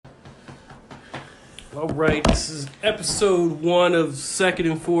All right, this is episode 1 of Second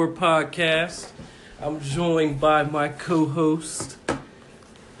and Four podcast. I'm joined by my co-host,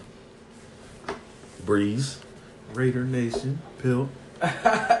 Breeze, Raider Nation, Pill,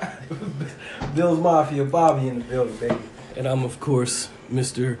 Bill's Mafia, Bobby in the building, baby. and I'm, of course,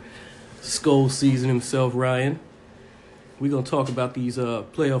 Mr. Skull Season himself, Ryan. We're going to talk about these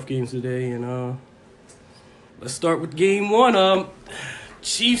playoff games today, and let's start with game 1.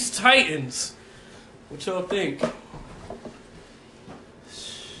 Chiefs-Titans. What y'all think?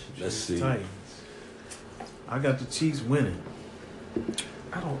 let's see. Titans. I got the Chiefs winning.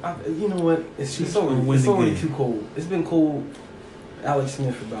 You know what? It's already too cold. It's been cold, Alex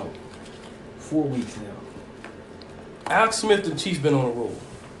Smith, for about 4 weeks now. Alex Smith and Chiefs been on a roll.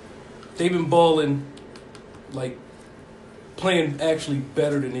 They've been balling, like, playing actually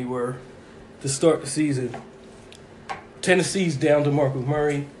better than they were to start the season. Tennessee's down to Marcus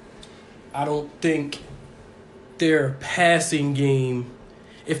Murray. I don't think their passing game,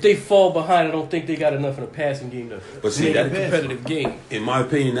 if they fall behind, I don't think they got enough in a passing game to make it a competitive game. In my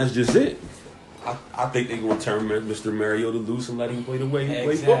opinion, that's just it. I think they're going to turn Mr. Mariota loose and let him play the way he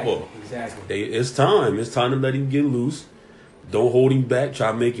plays football. Exactly. It's time. It's time to let him get loose. Don't hold him back.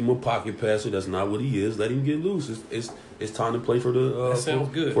 Try to make him a pocket passer. That's not what he is. Let him get loose. It's time to play for the That sounds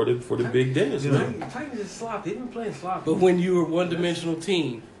good. for the big dance. Titans is sloppy. They've been playing sloppy. But when you're a one-dimensional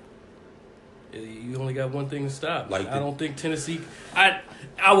team, you only got one thing to stop. I don't think Tennessee. I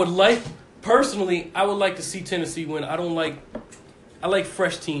would like to see Tennessee win. I like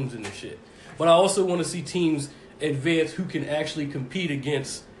fresh teams in this shit, but I also want to see teams advance who can actually compete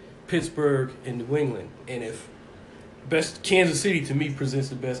against Pittsburgh and New England. And if Kansas City to me presents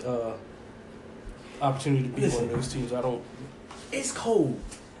the best opportunity to be one of those teams. It's cold.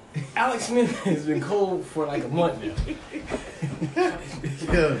 Alex Smith has been cold for like a month now.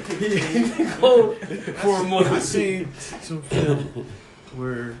 He's been cold for a month. I seen some film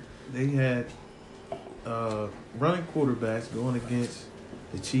where they had running quarterbacks going against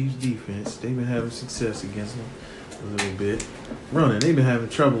the Chiefs defense. They've been having success against them a little bit. They've been having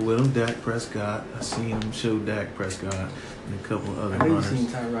trouble with them. Dak Prescott. I seen them show Dak Prescott and a couple of other runners. I know you seen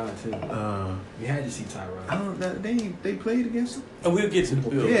Tyrod too. You had to see Tyrod. They played against them. And we'll get to the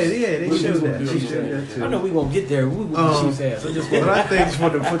Bills. Yeah, they showed that. Bills. She showed that too. I know we gonna get there. We the Chiefs ass. But I think just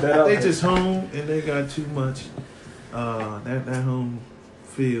want to put that out. They just home and they got too much. That home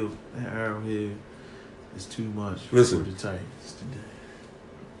field, that Arrowhead, is too much for the Titans today.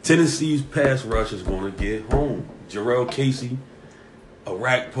 Tennessee's pass rush is going to get home. Jarrell Casey,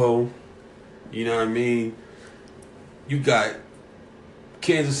 Arakpo, you know what I mean? You got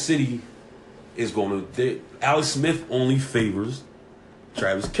Kansas City is going to – Alex Smith only favors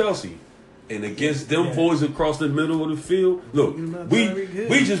Travis Kelce. And against them boys across the middle of the field, look,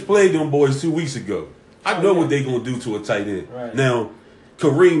 we just played them boys 2 weeks ago. I know what they're going to do to a tight end. Right. Now,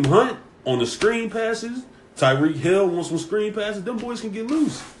 Kareem Hunt on the screen passes, Tyreek Hill wants some screen passes, them boys can get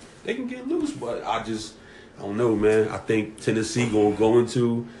loose. They can get loose, but I don't know, man. I think Tennessee gonna go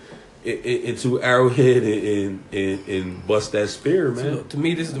into Arrowhead and bust that spear, man. So, to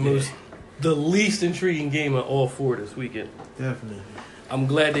me, this is the least intriguing game of all four this weekend. Definitely. I'm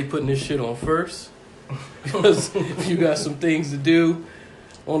glad they putting this shit on first because if you got some things to do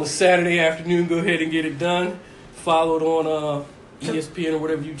on a Saturday afternoon, go ahead and get it done. Follow it on ESPN or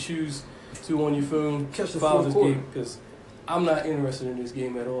whatever you choose to on your phone. Catch the Follow fourth this quarter. game because I'm not interested in this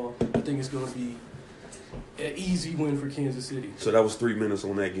game at all. I think it's going to be an easy win for Kansas City. So that was 3 minutes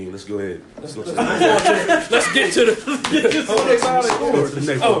on that game. Let's go ahead. Let's get to the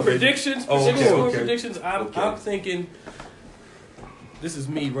predictions. Predictions. I'm thinking. This is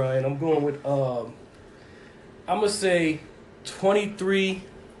me, Ryan. I'm going with. I'm gonna say 23-10.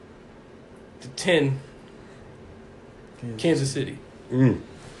 Kansas City.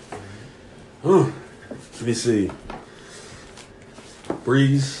 Let me see.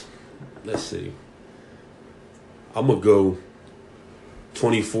 Breeze, let's see. I'm going to go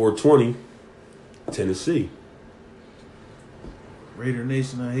 24-20, Tennessee. Raider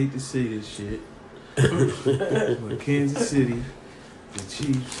Nation, I hate to say this shit. But Kansas City, the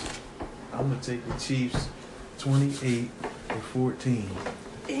Chiefs, I'm going to take the Chiefs 28-14.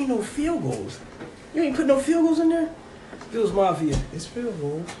 Ain't no field goals. You ain't put no field goals in there? Bill's Mafia. It's field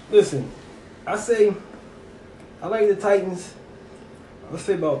goals. Listen, I like the Titans. Let's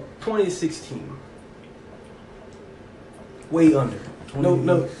say about 20-16. Way under.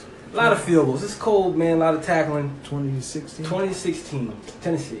 No. A lot of field goals. It's cold, man. A lot of tackling. 20-16? 20-16.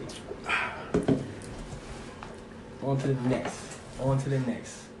 Tennessee. On to the next.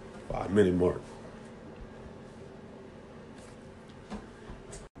 5 minute mark.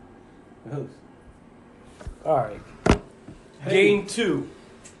 Who's? All right. Game 2.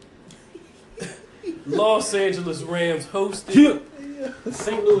 Los Angeles Rams hosted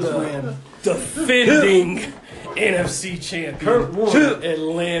St. Louis Rams. Defending NFC champion Chip.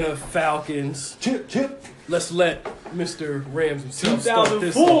 Atlanta Falcons. Chip. Let's let Mr. Rams himself start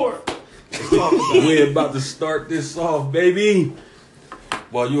this 2004. We're about to start this off, baby.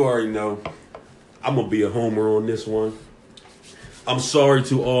 Well, you already know. I'm going to be a homer on this one. I'm sorry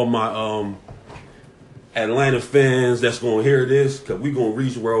to all my Atlanta fans that's going to hear this, because we're going to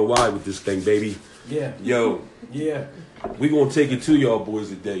reach worldwide with this thing, baby. Yeah. Yo. Yeah. We're going to take it to y'all boys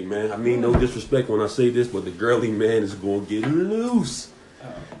today, man. I mean, no disrespect when I say this, but the girly man is going to get loose.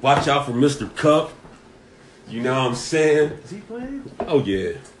 Watch out for Mr. Cup. You know what I'm saying? Is he playing? Oh,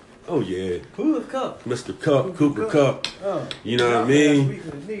 yeah. Oh, yeah. Who was Cup? Mr. Cup, Cooper Cup. Oh. You know what I mean?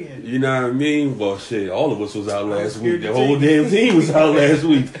 You know what I mean? Well, shit, all of us was out last week. The whole damn team was out last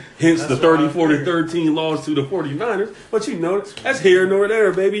week. Hence the 34-13 loss to the 49ers. But you know, that's here nor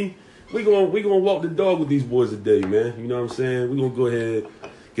there, baby. We gonna walk the dog with these boys today, man. You know what I'm saying? We're going to go ahead,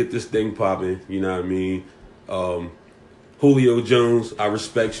 get this thing popping. You know what I mean? Julio Jones, I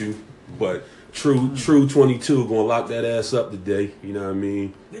respect you. But True 22 gonna lock that ass up today. You know what I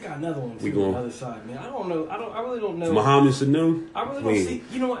mean? They got another one too on the other side, man. I don't know. I really don't know. Muhammad Sanu. I really don't see.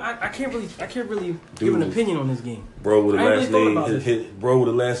 You know what? I can't really give an opinion on this game. Bro with the last really name, bro with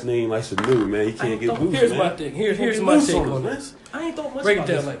the last name like Sanu, man. He can't get loose. Here's man. my thing. Here's my take on this. I ain't thought much Break about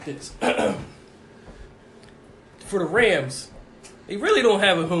it down like this. For the Rams, they really don't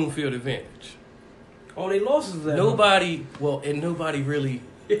have a home field advantage. Oh, they lost that. Nobody really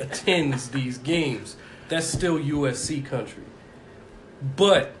attends these games. That's still USC country.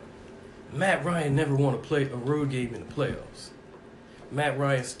 But Matt Ryan never won a road game in the playoffs. Matt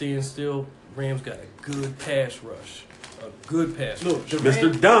Ryan stands still. Rams got a good pass rush. A good pass rush. Look,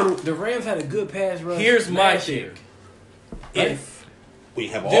 Mr. Donald. The Rams had a good pass rush. Here's my last year. take. If we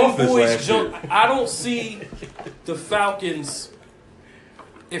have them offense boys last jump, year. I don't see the Falcons.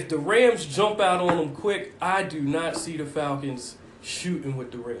 If the Rams jump out on them quick, I do not see the Falcons shooting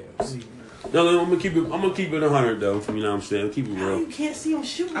with the Rams. No, I'm gonna keep it 100 though. You know what I'm saying? Keep it How real. you can't see them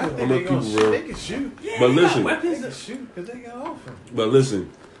shooting? I though? think gonna they gonna keep it shoot. real. They can shoot. Yeah, But they listen. got They weapons. can shoot because they got offense. But listen,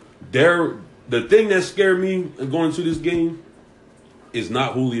 the thing that scared me going into this game is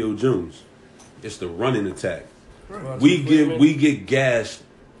not Julio Jones. It's the running attack. We get gashed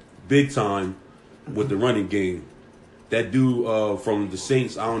big time with the running game. That dude from the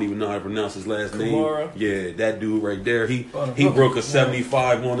Saints, I don't even know how to pronounce his last Kamara. name. Yeah, that dude right there. He the broke a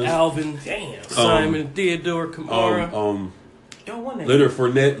 75 on us. Alvin, Simon, Theodore, Kamara. Y'all won that. Leonard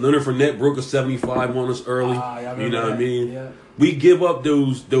Fournette broke a 75 on us early. You know what I mean? Yeah. We give up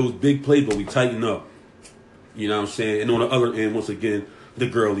those big plays, but we tighten up. You know what I'm saying? And on the other end, once again, the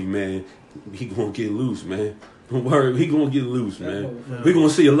girly man, he gonna get loose, man. Don't worry, he gonna get loose, man. We gonna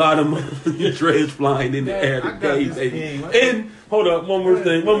see a lot of dreads flying in the air today, baby. And hold up, one more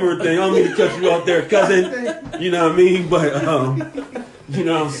thing. I don't mean to cut you off there, cousin. You know what I mean? But you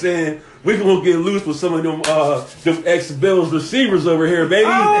know what I'm saying? We gonna get loose with some of them ex-Bills receivers over here, baby. You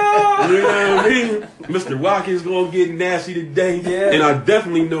know what I mean? Mr. Watkins gonna get nasty today, and I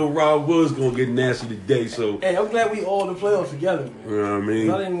definitely know Rob Woods gonna get nasty today. So, Hey, I'm glad we all in the playoffs together, man. you know what I mean?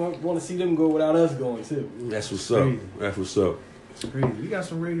 I didn't want to see them go without us going too. That's what's up. That's what's up. It's crazy. We got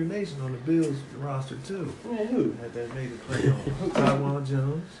some Raider Nation on the Bills roster too. Man, who? That made the playoffs. Tywan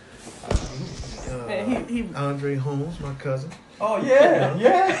Jones. Man, he Andre Holmes, my cousin. Oh yeah.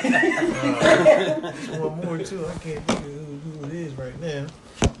 There's one more too. I can't think of who it is right now.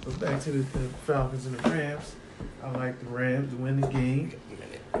 But back to the Falcons and the Rams. I like the Rams to win the game.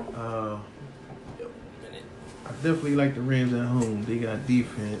 I definitely like the Rams at home. They got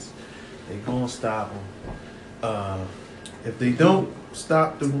defense. They gonna stop them. If they don't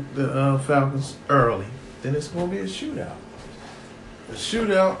stop the Falcons early, then it's gonna be a shootout. A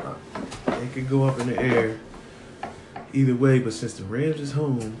shootout, it could go up in the air either way. But since the Rams is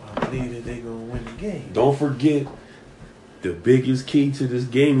home, I believe that they're gonna win the game. Don't forget, the biggest key to this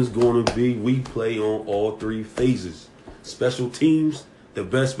game is going to be we play on all three phases. Special teams, the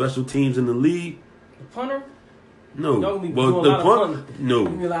best special teams in the league. The punter? No, No, we well, do a the lot of punt. punting. No,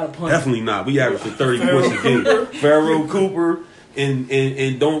 We do a lot of punting. definitely not. We averaging 30 points a game. Pharaoh Cooper, and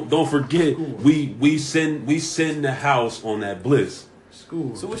don't forget, we send the house on that blitz.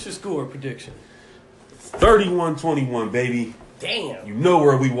 Score. So what's your score prediction? 31-21, baby. Damn. You know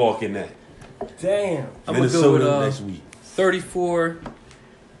where we walking at. Damn. I'm going to Minnesota go with next week.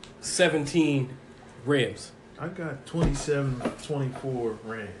 34-17 Rams. I got 27-24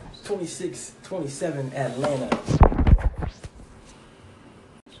 Rams. 26-27 Atlanta.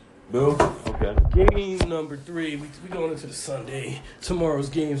 Bill? Okay. Game number 3. We going into the Sunday. Tomorrow's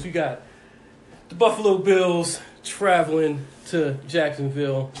games. We got the Buffalo Bills traveling to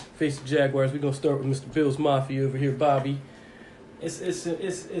Jacksonville, face the Jaguars. We're gonna start with Mr. Bills Mafia over here, Bobby. It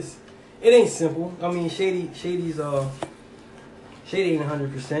ain't simple. I mean, Shady ain't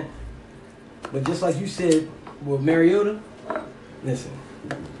 100%. But just like you said with Mariota, listen,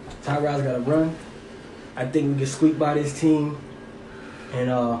 Tyrod's got to run. I think we can squeak by this team and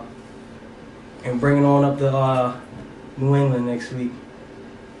bring it on up to New England next week.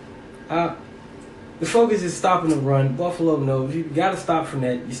 The focus is stopping the run. Buffalo knows you got to stop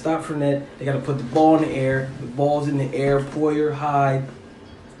Fournette. You stop Fournette, they got to put the ball in the air. The ball's in the air. Poyer, Hyde.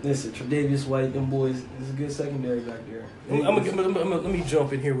 Listen, Tre'Davious White, them boys. There's a good secondary back there. Let me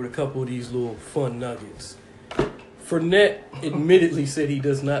jump in here with a couple of these little fun nuggets. Fournette admittedly said he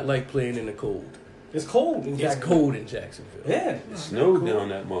does not like playing in the cold. It's cold in Jacksonville. It's cold in Jacksonville. Yeah. It snowed down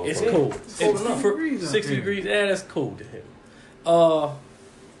that motherfucker. It's cold. It's cold enough. 60 degrees. Yeah, that's cold to him.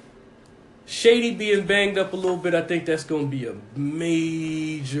 Shady being banged up a little bit, I think that's going to be a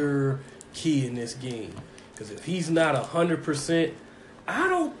major key in this game. Because if he's not 100%, I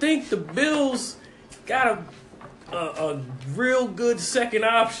don't think the Bills got a real good second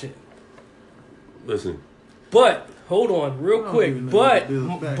option. Listen. But hold on, real quick. But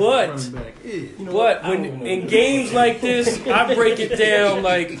when in games like this, I break it down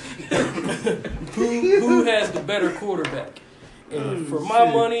like who has the better quarterback. And for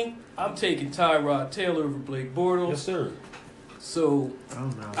my money, I'm taking Tyrod Taylor over Blake Bortles. Yes, sir. So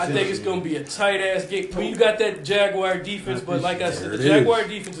I think it's going to be a tight-ass game. When you got that Jaguar defense, but like I said, the Jaguar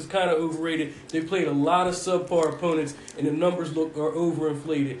defense is kind of overrated. They played a lot of subpar opponents, and the numbers are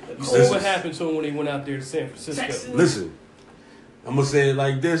overinflated. You see what happened to them when they went out there to San Francisco. Listen, I'm going to say it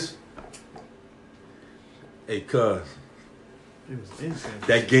like this. Hey, cuz,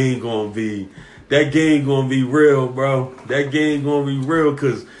 that game going to be real, bro. That game going to be real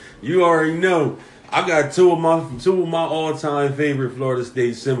because you already know. I got two of my all-time favorite Florida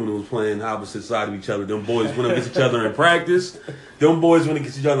State Seminoles playing opposite side of each other. Them boys went against each other in practice.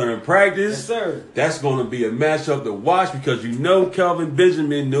 Yes, sir. That's going to be a matchup to watch because you know Kelvin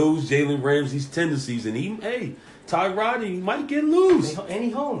Benjamin knows Jalen Ramsey's tendencies, and Tyrod, he might get loose. And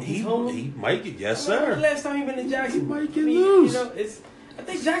he's home. He's home. He might get, yes, I remember sir. the last time he been to Jacksonville. He might get loose. I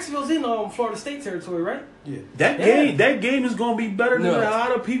think Jacksonville's in Florida State territory, right? Yeah. That game is going to be better than a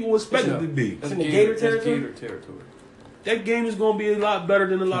lot of people expect it to be. It's in the Gator territory. That game is going to be a lot better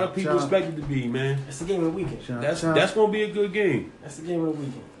than a lot of people expect it to be, man. That's the game of the weekend. That's going to be a good game. That's the game of the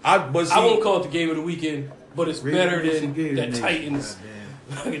weekend. I won't call it the game of the weekend, but it's better than that Titans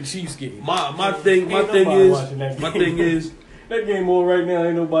fucking Chiefs game. My thing is that game on right now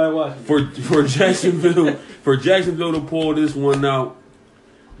ain't nobody watching. For Jacksonville to pull this one out,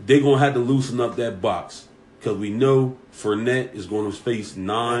 they're going to have to loosen up that box. Because we know Fournette is going to face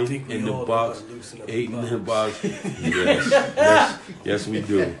 9 in the box, 8 in the box. Yes, we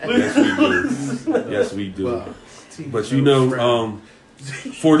do. Yes, we do. But you know,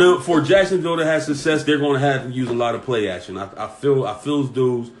 for Jacksonville to have success, they're going to have to use a lot of play action. I feel as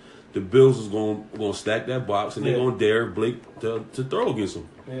though the Bills is going to stack that box and they're going to dare Blake to throw against them.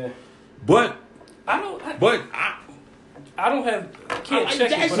 Yeah. But I can't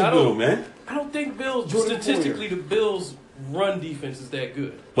check it, but I don't think statistically the Bills' run defense is that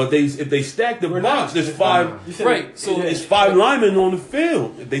good. But if they stack the box, there's 5 right. So it's 5 linemen on the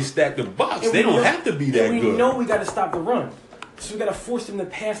field. If they stack the box, they don't have to be that good. We know we got to stop the run, so we got to force them to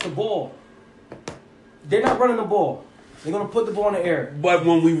pass the ball. They're not running the ball. They're gonna put the ball in the air. But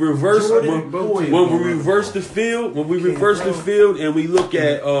when we reverse the field, and we look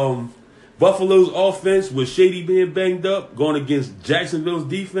at Buffalo's offense with Shady being banged up, going against Jacksonville's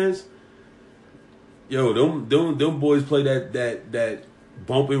defense. Yo, them boys play that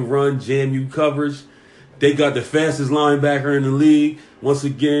bump and run, jam you coverage. They got the fastest linebacker in the league. Once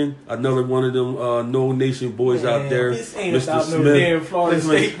again, another one of them No Nation boys out there, this ain't Mr. about Smith. No damn Florida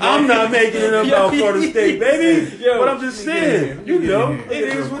State. I'm not making it about Florida State, baby. But I'm just saying, it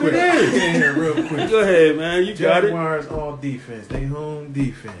is what it is. Get in here real quick. Go ahead, man. You got it. Jaguars all defense. They home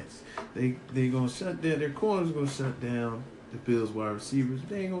defense. They gonna shut down. Their corners gonna shut down the Bills wide receivers.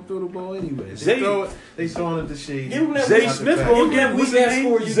 They ain't gonna throw the ball anyway. They throwing it to Shady. Zay Smith gonna get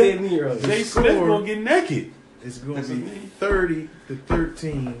Zay Smith gonna get naked. It's gonna be 30-13. The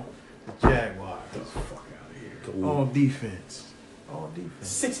Jaguars. Get the fuck out of here. All defense.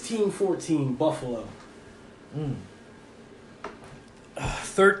 16-14 Buffalo.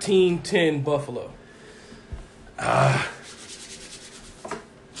 13-10 Buffalo.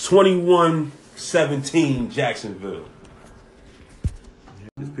 21-17 Jacksonville.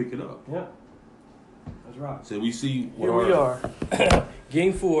 pick it up. Yep. That's right. So we see what Here we are.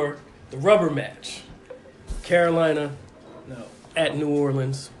 Game 4, the rubber match. Carolina at New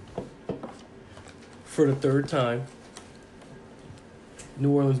Orleans for the third time.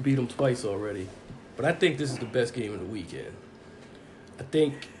 New Orleans beat them twice already. But I think this is the best game of the weekend. I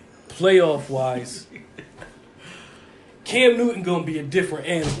think playoff-wise, Cam Newton going to be a different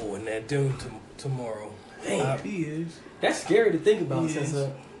animal in that dome tomorrow. Damn, he is. That's scary to think about since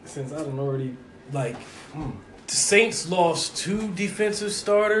I don't already like. The Saints lost 2 defensive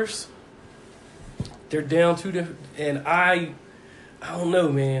starters. They're down 2 different, and I don't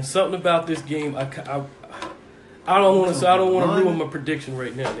know, man. Something about this game, I don't want to ruin my prediction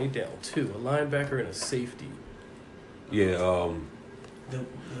right now. They down 2, a linebacker and a safety. Yeah,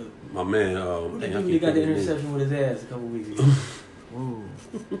 my man. He got the interception with his ass a couple weeks ago.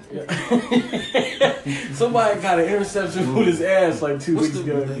 Somebody got an interception with his ass like 2 weeks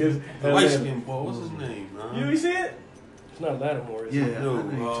ago. Light skin ball. What's his name? You see it? It's not Lattimore, is Yeah, it? No,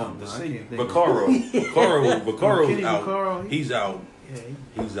 the safety. Vacaro's out. He's out. Yeah,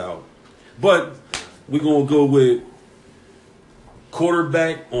 He's out. But we're gonna go with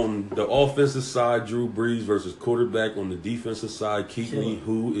quarterback on the offensive side, Drew Brees, versus quarterback on the defensive side, Kuechly.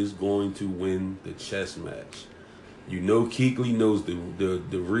 Who is going to win the chess match? You know, Kuechly knows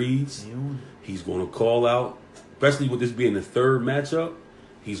the reads. He's going to call out, especially with this being the third matchup.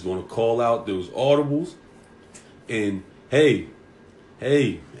 He's going to call out those audibles. And hey,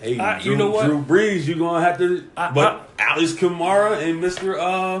 you know what? Drew Brees, you're gonna have to. But Alex Kamara and Mr.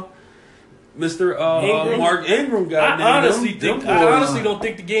 Ingram? Mark Ingram, I honestly don't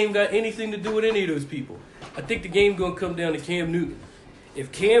think the game got anything to do with any of those people. I think the game gonna come down to Cam Newton.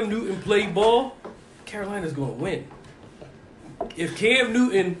 If Cam Newton play ball, Carolina's gonna win. If Cam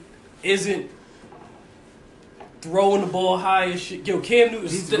Newton isn't throwing the ball high as shit, Cam Newton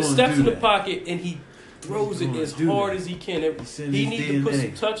steps in the pocket and he throws it as hard as he can. He needs to put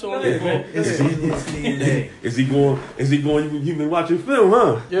some touch on it, man. It's in his DNA. Is he going? You've been watching film,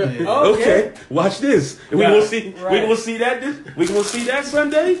 huh? Yeah. Okay. Watch this. And we Yeah. gonna see. Right. We gonna see that. We gonna see that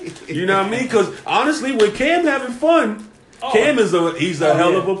Sunday. You know what I mean? Because honestly, when Cam having fun, Cam is he's a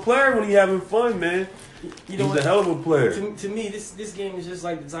hell of a player when he having fun, man. You know he's a hell of a player. To me, this game is just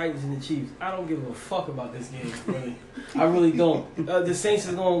like the Titans and the Chiefs. I don't give a fuck about this game, really. I really don't. The Saints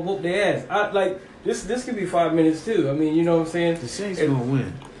is gonna whoop their ass. This could be 5 minutes too. I mean, you know what I'm saying? The Saints gonna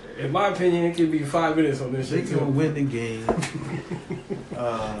win. In my opinion, it could be 5 minutes on this. They gonna win the game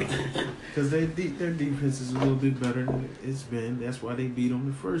because their defense is a little bit better than it's been. That's why they beat them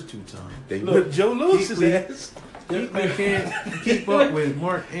the first 2 times. They whipped Joe Lewis's ass. They can't keep up with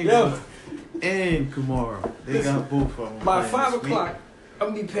Mark Ingram and Kamara. They got both of them. By 5 o'clock, I'm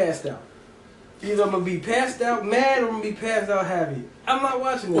gonna be passed out. Either I'm gonna be passed out mad or I'm gonna be passed out happy. I'm not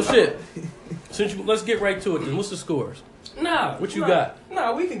watching this. Well, shit. Let's get right to it then. What's the scores? What you got?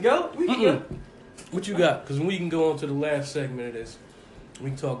 Nah, we can go. We can go. What you got? Because we can go on to the last segment of this.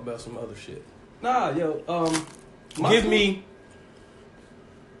 We can talk about some other shit. Give me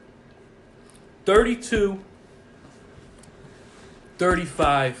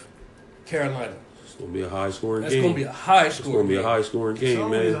 32-35 Carolina. It's gonna be a high scoring game. That's gonna be a high scoring. It's gonna be a high scoring game,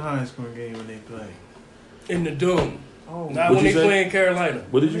 it's man. It's always a high scoring game when they play. In the Dome. Not What'd when you they say? play in Carolina.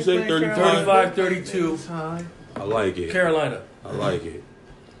 What did you say? 35, 32. I like it. Carolina. I like it.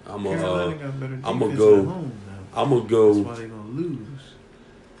 I'm gonna go. go. That's why they gonna lose.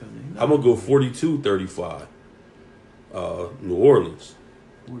 I'm gonna go 42-35. New Orleans.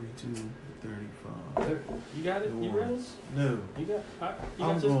 42-35. You got it? You ready? No. You got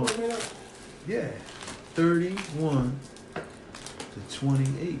I'm this going- for me now? Yeah.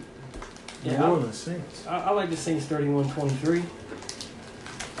 31-28. Yeah, New Orleans Saints. I like the Saints 31-23.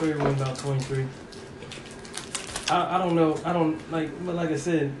 31 about 23. I don't know. I don't but like I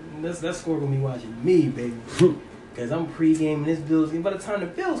said, that score gonna be watching me, baby. Because I'm pre-gaming this Bills game. By the time the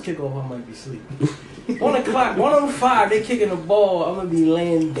Bills kick off, I might be sleeping. 1 o'clock, 1:05, they kicking the ball. I'm gonna be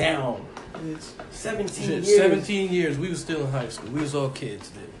laying down. It's 17 years. 17 years. We was still in high school. We was all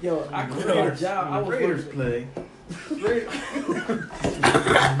kids then. Yo, I quit a job. I was Raiders play.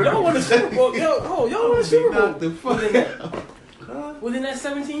 Y'all won the Super Bowl. Y'all won the Super Bowl. Knock the fuck out. Within that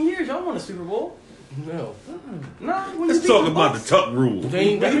 17 years, y'all won a Super Bowl. No. Nah, when Let's talk about the Tuck rule. They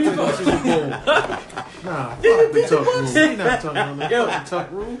ain't beat the Bucks in the Bowl. Nah, fuck the Tuck rule. We not talking about the fucking Tuck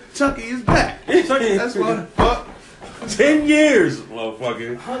rule. Tucky is back. That's what the fuck. 10 years,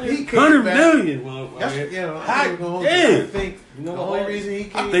 motherfucker. 100 million, motherfucker. Hot damn. I think the only reason he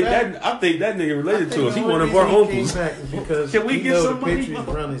came I think that nigga related to us. He one of our uncles. Because Can we he get know some the money? Patriots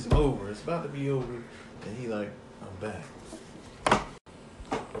run is over. It's about to be over, and he like, I'm back.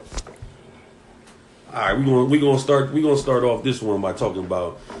 All right, we gonna start off this one by talking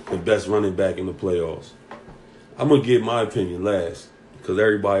about the best running back in the playoffs. I'm gonna give my opinion last because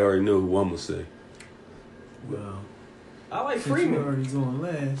everybody already know who I'm gonna say. Well, I like since Freeman. you already going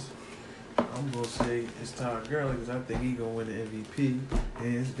last, I'm gonna say it's Todd Gurley because I think he gonna win the MVP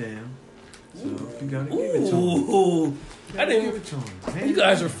hands down. So you gotta give it to him. Ooh, I didn't. Give it to him. Hands You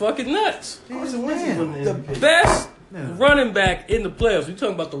guys down. are fucking nuts. Hands Carson Wentz is down. winning The MVP. best No. running back in the playoffs. You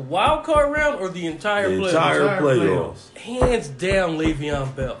talking about the wild card round or the entire The playoffs? entire Entire playoffs. Hands down,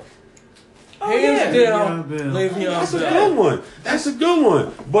 Le'Veon Bell. Oh, Hands yeah. down, Le'Veon Le'Veon That's a Bell. good one. That's a good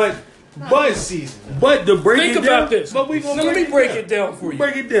one. But this season. but to break Think it down, about this. But we Now, gonna let me break it down for you.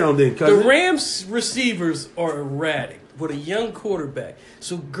 Break it down then, The cousin. Rams receivers are erratic with a young quarterback.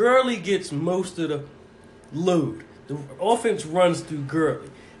 So Gurley gets most of the load. The offense runs through Gurley.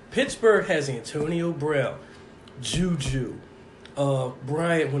 Pittsburgh has Antonio Brown, Juju,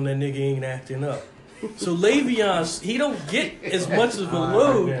 Bryant when that nigga ain't acting up. So Le'Veon, he don't get as much of a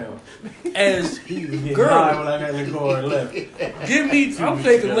load as Gurley. When I got in the car and left. Give me, I'm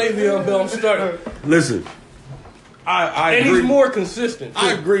taking Le'Veon Bell. I'm starting, Listen, I and agree. he's more consistent.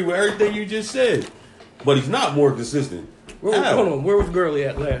 I Too. agree with everything you just said, but he's not more consistent. How? Hold on, where was Gurley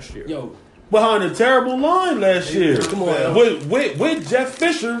at last year? Yo, Behind a terrible line last year. Come on. With Jeff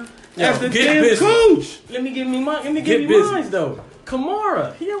Fisher as the get damn busy. coach. let me give you Get busy. mine though.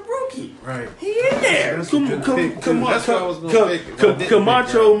 Kamara, he a rookie. Right. He in there. That's a good pick, too. That's what I was gonna pick. if I didn't pick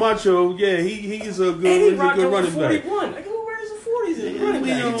Camacho, that. Macho, yeah, he's a And good, he he's a rocked good over running back. 41. Like, who wears the 40s in running we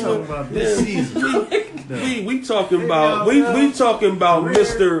back? don't- You talking about this season? We talking about we talking about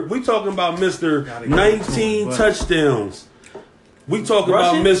Mr. Gotta give it to 19 him, but- touchdowns. We talking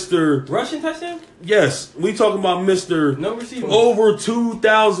Rushing? about Mr. Rushing touchdown? Yes, we talking about Mr. No receiver. Over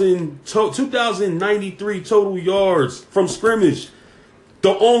 2,093 total yards from scrimmage.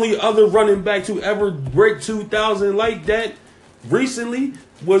 The only other running back to ever break 2,000 like that recently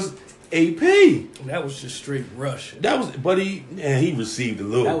was AP. That was just straight rush. That was, but he received a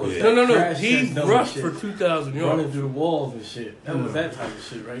little That was bit. No. Crash He test dumb rushed shit. for 2,000 Running yards. through the walls and shit. That was that type of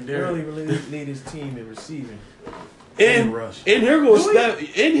shit right there. Gurley really lead his team in receiving. And rush. here goes stat.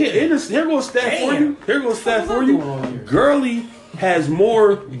 Here goes stat for you. Here goes stat for you. What's going on here? Gurley has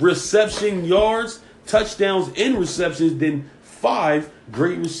more reception yards, touchdowns, and receptions than 5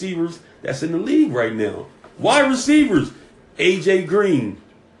 great receivers that's in the league right now. Wide receivers: AJ Green.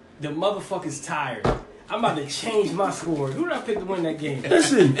 The motherfucker's tired. I'm about to change my score. Who did I pick to win that game?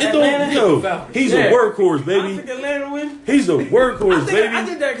 Listen, it Atlanta? don't. Yo, Falcons. he's Yeah. a workhorse, I baby. picked Atlanta to win. He's a workhorse, I baby.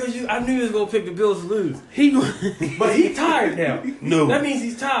 did that because I knew he was going to pick the Bills to lose. He But he tired now. no, That means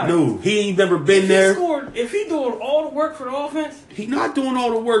he's tired. no, he ain't never been If there. if he doing all the work for the offense, He not doing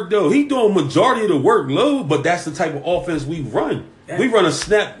all the work though. He doing majority of the workload, but that's the type of offense we run. We run a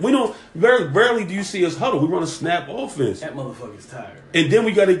snap. We don't very rarely do you see us huddle. We run a snap offense, that motherfucker's tired. and then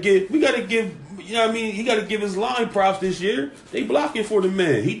we gotta give. You know what I mean? He gotta give his line props this year. They blocking for the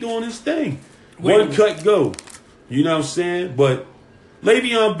man. He doing his thing. One cut go. You know what I'm saying? But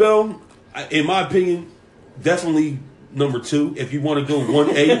Le'Veon Bell, in my opinion, definitely number 2. If you want to go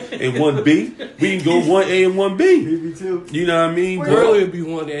 1A and 1B, we can go 1A and 1B. Me too. You know what I mean? Gurley would be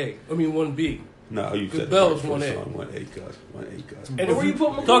 1A. I mean 1B. No, you said Bell's that 1A. 1A, cuz. 1A, cuz. And Where if you you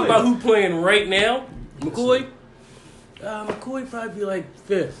put McCoy? talk about who playing right now, McCoy. McCoy probably be like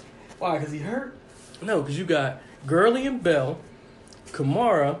 5th. Why? Because he hurt? No, because you got Gurley and Bell,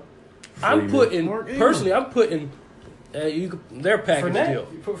 Kamara. I'm Freeman. putting Mark Ingram. personally. I'm putting their package Fournette? deal.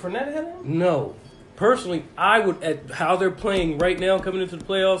 You put Fournette ahead of him? No, personally, I would at how they're playing right now, coming into the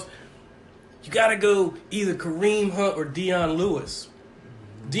playoffs. You got to go either Kareem Hunt or Deion Lewis.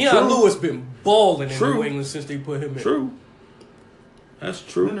 Deion True. Lewis been balling in True. New England since they put him in. True. That's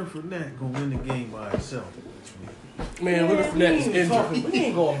true. Leonard Fournette gonna win the game by himself. Man, look at Fournette is injured. We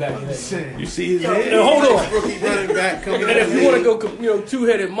ain't going back to that. Saying. You see his head? Now, hold on. Rookie running back coming And in if the you want to league. go,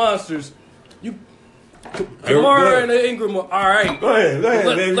 two-headed monsters, you Kamara and Ingram are all right. Go ahead,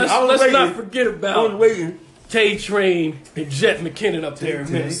 baby. Let's I was not waiting. forget I was about waiting. Tay Train and Jet McKinnon up there in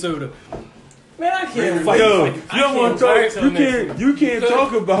Tay. Minnesota. Man, I can't fight. Yo, I you don't can't want to fight talk. till You next can't. week. You can't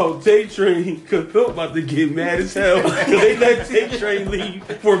talk about Tay Train because Phil about to get mad as hell because they let Tay Train leave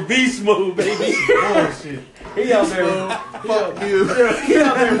for beast mode, baby. Bullshit. He out there. Fuck you. He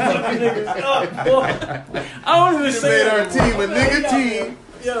out there fucking niggas up, boy. I don't even say Made that our no team more. a Man, nigga he out team.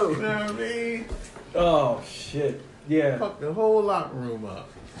 there. Yo. You know what I mean? Oh, shit. Yeah. Fuck the whole locker room up.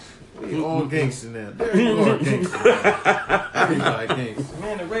 We all gangster now. There you are gangster now. Everybody gangster.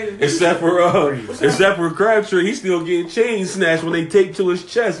 Man, the Raiders. Except for Crabtree, he's still getting chain snatched when they tape to his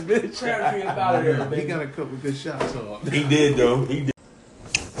chest, bitch. Crabtree up out of there, He baby. got a couple good shots off. He did though. He did.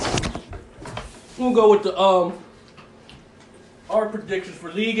 We'll go with the our predictions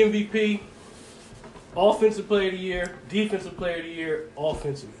for league MVP, offensive player of the year, defensive player of the year,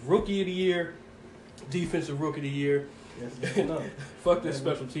 offensive rookie of the year, defensive rookie of the year. No, fuck that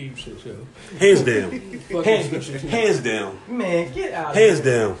special team shit, yo. Hands down. Hands down. Man, get out. Hands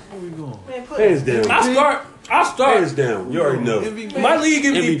down. Where we going? Man, Hands down. I'll start. Hands down. You already know. My league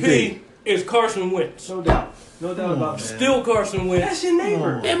MVP is Carson Wentz. No doubt. No doubt about that. Still Carson Wentz. That's your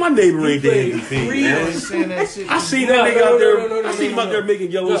neighbor. Man, my neighbor ain't the played MVP, 3 man. years. Saying that shit. I seen that nigga out there. I seen him out there making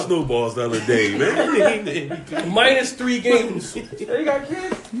yellow No. snowballs the other day, man. Minus 3 games. Hey, you got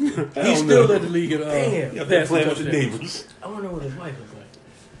kids? He still led the league in Damn. Out there passing playing with the touchdowns. neighbors. I want to know what his wife is like.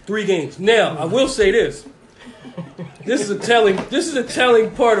 3 games. Now, I will say this. This is a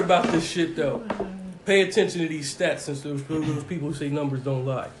telling part about this shit, though. Pay attention to these stats, since those people who say numbers don't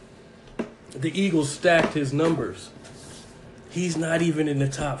lie. The Eagles stacked his numbers. He's not even in the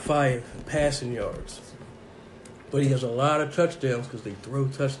top 5 passing yards. But he has a lot of touchdowns because they throw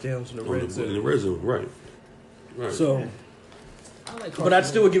touchdowns in the red In the zone. red zone, right. Right. So, I like but I'd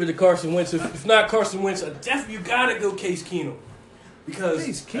still would give it to Carson Wentz. If not Carson Wentz, you gotta go Case Keenum. Because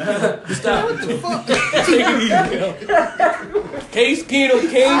stop. What the fuck? Take it easy, yo. Case Keenum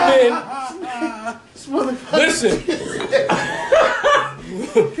came in. Listen.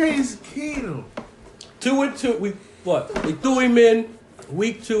 Case Keenum. 2-2. They threw him in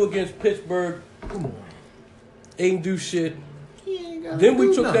week 2 against Pittsburgh. Come on. Ain't do shit. He ain't gotta Then we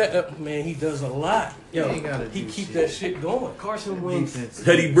do took nothing. that. Man, he does a lot. Yo, He ain't gotta he do keep shit. that shit going. Carson Wentz. Defense.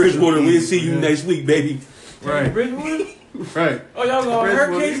 Teddy Bridgewater, we'll see you next week, baby. Right. Bridgewater? Right. Oh, y'all gonna hurt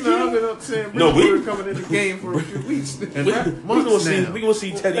Bridgewater, Case you know, I've Keenum? been up saying No, we- Bridgewater coming in the game for a few weeks. We gonna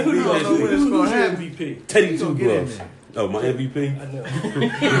see Teddy B don't know next when week. it's gonna Who's your happen. MVP? Teddy He Two gonna get in Gloves. there. Oh, my MVP? I know.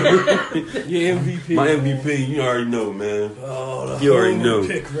 Your MVP. My MVP, you already know, man. Oh, the You already home know.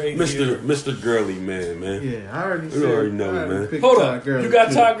 pick right here. Mr. Gurley, man. Yeah, I already You said. already know, I already man. picked Hold Todd up. Gurley, You got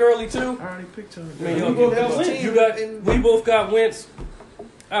too. Todd Gurley too? I already picked Todd Man, Gurley. y'all We both get got that. Wentz. We both got Wentz.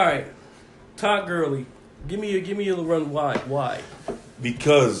 All right, Todd Gurley. Give me a run. Why?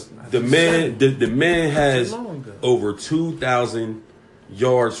 Because the man has Long ago. over 2,000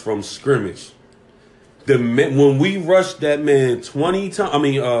 yards from scrimmage. When we rushed that man 20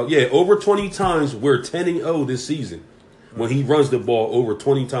 times, over 20 times, we're 10-0 this season. When he runs the ball over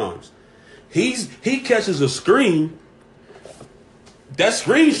 20 times, he catches a screen. That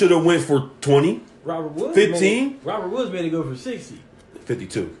screen should have went for 20, Robert Woods. 15? Robert Woods made it go for 60.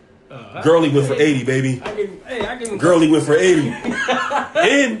 52. Gurley went for 80, baby. I give him. Gurley went for 80.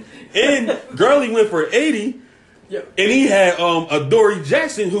 and Gurley went for 80. Yep. And he had Adoree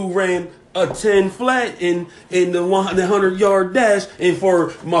Jackson who ran a 10 flat in the 100-yard dash. And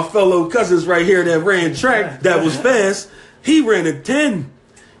for my fellow cousins right here that ran track that was fast, he ran a 10.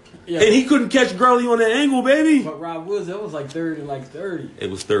 Yeah. And he couldn't catch Gurley on that angle, baby. But Rob Woods, that was like 30. It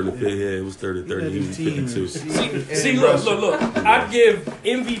was 30 and 50. Yeah, it was 30 and 30. He was 52. See, look. I'd give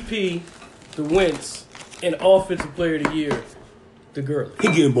MVP to Wentz and Offensive Player of the Year to Gurley. He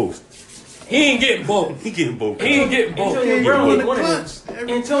getting both. He ain't getting both. He getting both. He ain't getting both. Antonio Yeah, Brown you getting one of clutch them.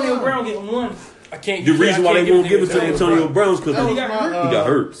 every Antonio time. Brown getting one. I can't. The reason why they won't give it to Antonio Brown is because That was he my got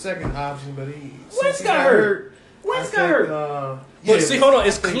hurt. second option, but he. Wentz since he got hurt. Wentz I got think, hurt. But see, hold on.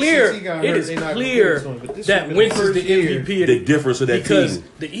 It's I think clear. since he got It hurt, is they not gonna clear give it to him, but this that should've been Wentz the is the first year. MVP of the difference of that because team.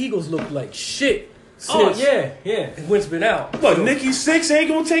 the Eagles look like shit. Oh, since yeah. Wentz been out. But Nicky Six ain't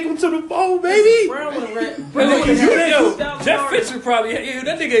gonna take him to the bowl, baby. Brown would have ran. Bro, Brown would've had yo, 2,000 Jeff yards. Fisher probably.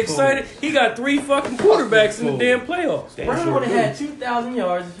 That nigga excited. He got 3 fucking quarterbacks in the damn playoffs. Brown would have had 2,000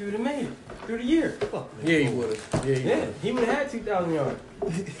 yards if he would have made it through the year. Yeah, he would have. Yeah, he would have had 2,000 yards.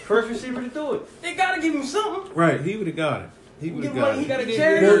 First receiver to do it. They gotta give him something. Right, he would have got it. He would have Give got money, it. he got a didn't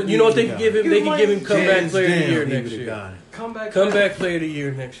charity. get it. Well, you know what they can give him? They can give him comeback Hands player of the down, year he next would've year. got it. Comeback player of the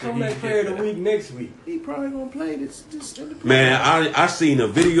year next year. Comeback player of the week next week. He probably gonna play this in the Man, I seen a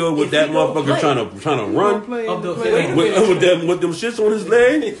video with If that he don't motherfucker play- trying to He gonna run play Of in the- the playoff. with them shits on his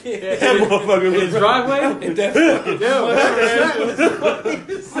leg. That motherfucker His was driveway? And that fucking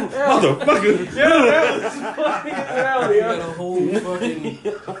motherfucker. he got a whole fucking.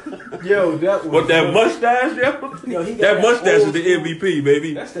 Yo, that was. What that mustache, yo? Yo, he got That mustache is old the school- MVP,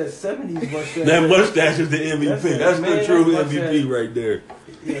 baby. That's that 70s mustache. That mustache is the MVP. That's the Man, true that MVP mustache. right there.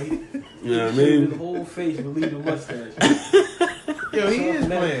 Yeah, he You know what I shaved his mean? whole face with leave the mustache. Yo, he is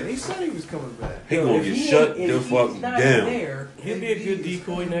playing. He said he was coming back. He Yo, gonna if get he shut ain't- the if fuck he's not down. There, He'll be a good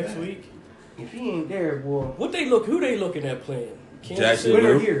decoy next week. if he ain't there, boy. Who they looking at playing? Kansas Jackson. City?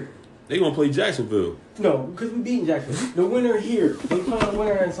 Winner here. They gonna play Jacksonville. No, because we beating Jackson. The winner here. They playing the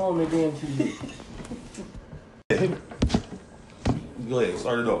winner and it's on the damn TV. Go ahead,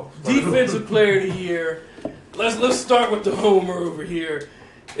 start it off. Defensive Player of the Year. Let's start with the homer over here.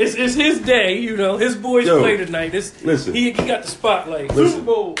 It's his day, you know. His boys play tonight. Listen. He got the spotlight. Listen. Super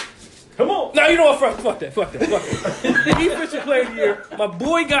Bowl. Come on. Now you know what? Fuck that. Defensive Player of the Year. My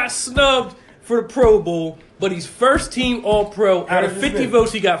boy got snubbed for the Pro Bowl, but he's first team All-Pro. Out of 50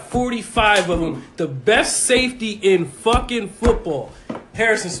 votes, he got 45 of them. The best safety in fucking football.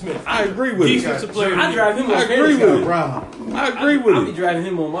 Harrison Smith. I agree with Defensive Player of the Year. I drive him on I agree with it. I agree with I'll be it. driving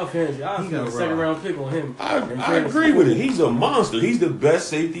him on my fantasy. I'll get a second round pick on him. I agree with it. He's a monster. He's the best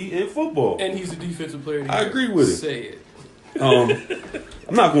safety in football. And he's the Defensive Player of the Year. I agree with it. Say it. I'm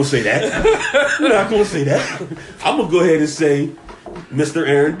not going to say that. I'm going to go ahead and say Mr.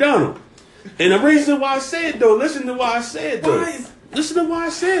 Aaron Donald. And the reason why I say it, though, listen to why I say it, though.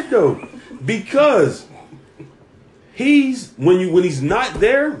 Because when he's not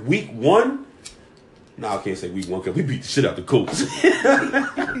there, week 1. No, I can't say week 1 because we beat the shit out the Colts.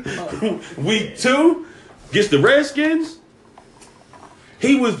 Week 2, gets the Redskins.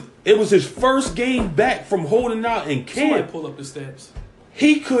 It was his first game back from holding out in camp. Somebody pull up the stats.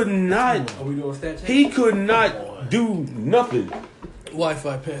 He could not. Are we doing stats? He could not do nothing.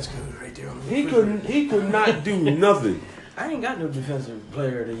 Wi-Fi passcode right there. He could not do nothing. I ain't got no defensive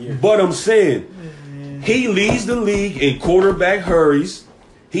player of the year. But I'm saying, he leads the league in quarterback hurries.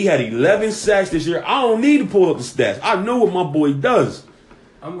 He had 11 sacks this year. I don't need to pull up the stats. I know what my boy does.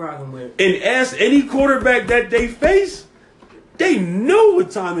 I'm rocking with. And ask any quarterback that they face, they know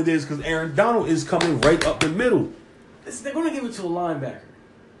what time it is because Aaron Donald is coming right up the middle. They're going to give it to a linebacker.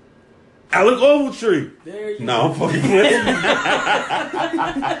 Alec Ogletree. There you go. No, I'm fucking playing.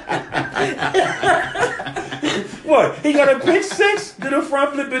 What? He got a pick 6? Did a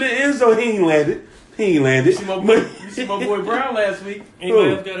front flip in the end zone? He ain't landed. You see my boy Brown last week.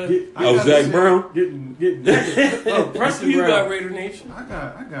 Anybody else got a... Zach Brown? Preston You Brown. got Raider Nation.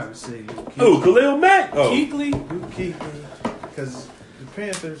 I gotta say, Khalil Mack? Oh. Kuechly. because the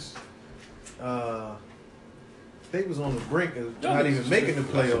Panthers, they was on the brink of Y'all not niggas even is making the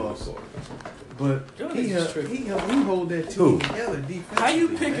tripping. playoffs. But Y'all he niggas is tripping. helped hold that team Who? together defensively. How you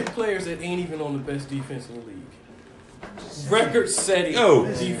picking man? players that ain't even on the best defense in the league? Record setting. Yo,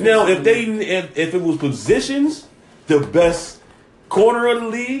 defense now in the league. if it was positions, the best corner of the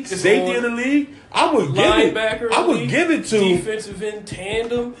league, It's safety on of the league, I would linebacker. give it to defensive end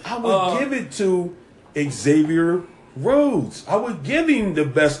tandem. I would give it to Xavier Rhodes. I would give him the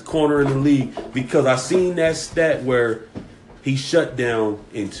best corner in the league because I seen that stat where he shut down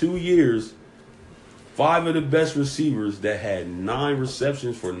in 2 years 5 of the best receivers that had 9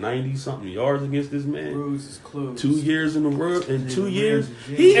 receptions for 90-something yards against this man. Rhodes is close. 2 years in a row. In 2 years,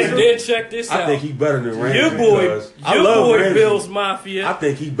 And then check this out. I think he better than Ramsey. Your boy, because I love Ramsey. Bills Mafia. I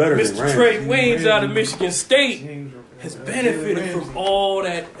think he better than Mr. Ramsey. Trey Waynes out of Michigan State has benefited from all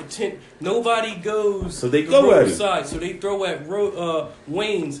that attention. Nobody goes So they the go at road him. side, so they throw at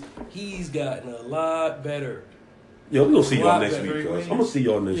Waynes. He's gotten a lot better. Yo, we gonna see y'all Lot next better. week, guys. I'm gonna see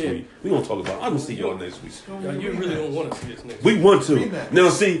y'all next Yeah. week. We gonna talk about. I'm gonna see y'all next week. You really don't want to see this next. We want to. Now,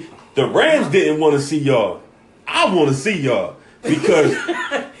 see, the Rams didn't want to see y'all. I want to see y'all because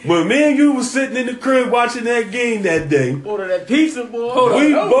when me and you was sitting in the crib watching that game that day, Order that pizza, boy. Hold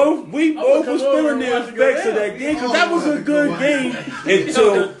on. we both was feeling the effects of that game because that was a good game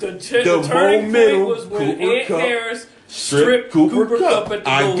until the the turning point momentum was when Cooper Ant Kupp Harris stripped stripped Cooper Kupp Kupp. at the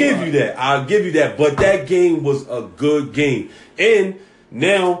I'll goal give line. you that. I'll give you that. But that game was a good game. And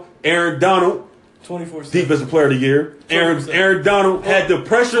now Aaron Donald, 24/7. Defensive Player of the Year. 24/7. Aaron Donald had the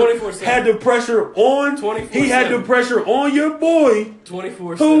pressure. 24/7. Had the pressure on. 24/7. He had the pressure on your boy.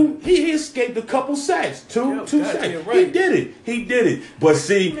 24/7. Who he escaped a couple sacks, two sacks. goddamn right. He did it. But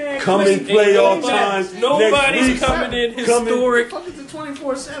see, Man, coming Ain't playoff nobody- times, Nobody's next week, coming in historic. Fuck is the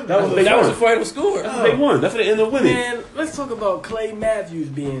 24/7? That was- That was the final score. they won. That's what they ended up winning. Man, let's talk about Clay Matthews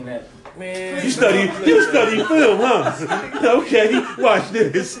being that. Man, You study film, huh? Okay, watch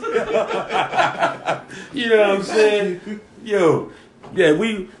this. You know what I'm saying? Yo, yeah,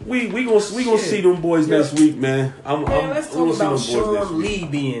 we gonna see them boys next week, man. Let's we gonna talk about see them boys next Sean week. Lee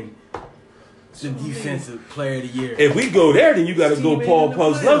being the defensive player of the year. If we go there, then you got to go Paul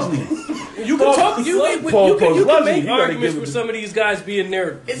Pusley. you can talk. You can Pusley, make you gotta arguments give for it- some of these guys being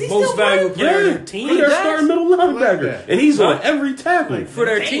their Is he most still valuable playing? player Yeah, on their team. he's their starting middle linebacker, that. and he's on every tackle. For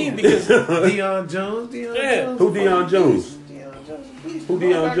their team because Deion Jones. Yeah. Jones. Who Deion Jones? Deion Jones. Who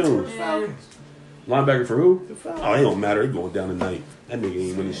Deion Jones? Falcons. Linebacker for who? The Falcons. Oh, it don't matter. He going down tonight. That nigga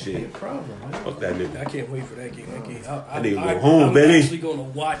ain't winning shit. Problem, man. Fuck that nigga. I can't wait for that game. That nigga go home, I'm baby. actually gonna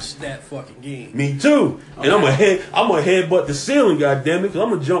watch that fucking game. Me too. And I'm gonna headbutt the ceiling, goddammit, because I'm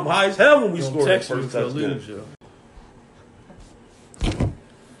gonna jump high as hell when we score that Text me first if I touchdown. lose, yo.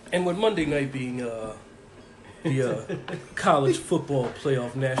 And with Monday night being the college football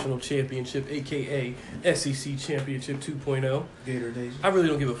playoff national championship, aka SEC championship 2.0, Gator Nation. I really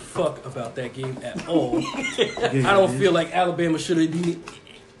don't give a fuck about that game at all. I don't feel like Alabama should have been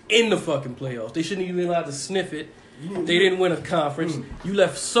in the fucking playoffs. They shouldn't even be allowed to sniff it. They didn't win a conference. You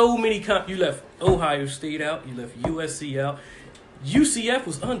left so many. You left Ohio State out. You left USC out. UCF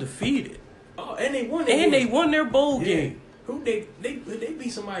was undefeated. Oh, and they won. They won their bowl game. Who they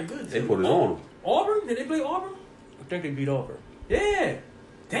beat somebody good. They put it on them. Auburn? Did they play Auburn? I think they beat Auburn. Yeah.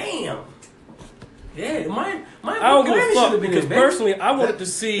 Damn. Yeah, my I don't give a fuck because personally, I wanted to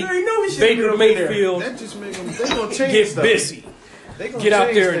see Baker Mayfield That just make them. They gonna change get stuff. busy, They gonna get out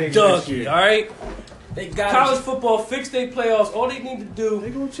change there and things dug next year. it. All right. They got College football fix their playoffs. All they need to do They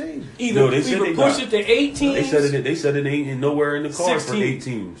gonna change. either they said they push got- it to 8 teams. They said it ain't nowhere in the cards for 16. 8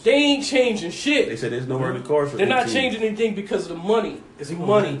 teams. They ain't changing shit. They said there's nowhere in the cards for They're 8 not teams. changing anything because of the money. It's They gonna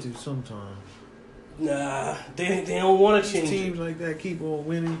money. have to sometime. Nah, they don't want to change it. Teams like that keep on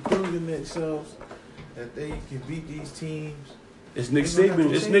winning, proving themselves that they can beat these teams. It's Nick They gonna have Saban.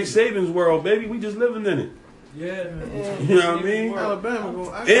 to It's change Nick it. Saban's world, baby. We just living in it. Yeah. You know what I mean? Alabama going.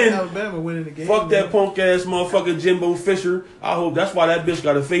 I got And Alabama winning the game. Fuck that punk ass motherfucker Jimbo Fisher. I hope that's why that bitch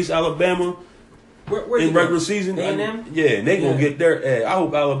got to face Alabama where in regular season. A&M? Yeah, and they gonna get their ass. I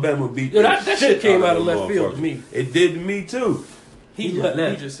hope Alabama beat. Yo, the that shit came out of them left field to motherfuckers. me. It did to me too. He just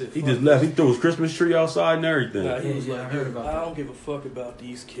left. just said, He fuck just left. He threw his Christmas tree outside and everything. Nah, he was Yeah, like, I heard about I that. don't give a fuck about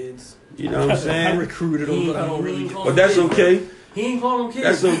these kids. You know what I'm I saying? recruited them, but I don't really. But that's okay. He ain't calling them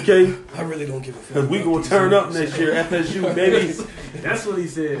kids. That's okay. I really don't give a fuck. Cause we about gonna these turn up niggas. next year, FSU baby. That's what he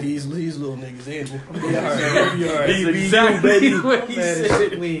said. These little niggas, they will be all right. Be all right. BBU baby. what he Man, said. it's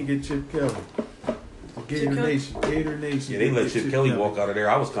shit we ain't get Chip Kelly. Gator Kelly? Nation. Gator Nation. Yeah, they let Chip Kelly walk out of there.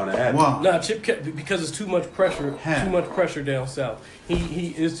 I was kind of happy. Wow. Nah, Chip Kelly, because it's too much pressure. How? Too much pressure down south. He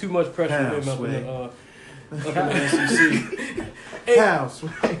is too much pressure How, for him Sway? up in the SEC. House.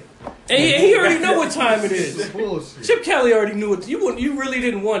 And he already know what time it is. Bullshit. Chip Kelly already knew it. You really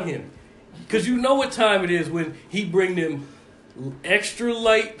didn't want him because you know what time it is when he bring them extra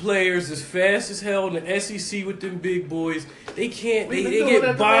light players as fast as hell in the SEC with them big boys. They can't. We've been They doing get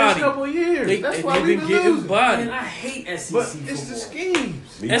that the last body. couple of years. That's why we've been getting losing. body. Man, I hate SEC But football. it's the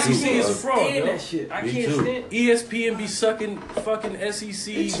schemes. Me SEC too, is a bro. fraud, Stand yo. that shit. I Me can't too. stand. ESPN be sucking fucking It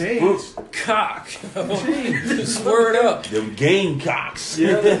SEC's changed. cock. Swear it up. Them Gamecocks.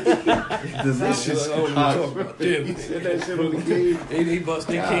 Delicious. I don't even talk about them. He said that shit on the game. They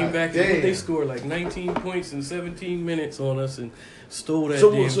came back. damn. They scored like 19 points in 17 minutes on us and stole that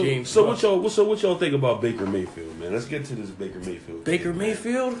So, damn so, game. so what y'all think about Baker Mayfield, man? Let's get to this Baker Mayfield. Baker thing, man.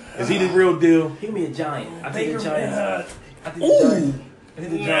 Mayfield? Is he the real deal? He can be a giant. I think Baker, the Giants. I think the Ooh. Giants. I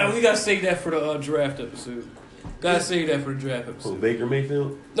think the Nah, Giants. we gotta save that for the draft episode. Gotta save that for the draft So episode. Baker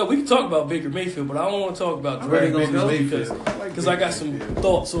Mayfield? No, we can talk about Baker Mayfield, but I don't want to talk about I draft like Baker because Mayfield. I got some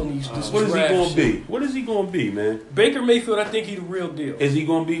thoughts on these. This What is he draft going to shit. be? What is he going to be, man? Baker Mayfield, I think he the real deal. Is he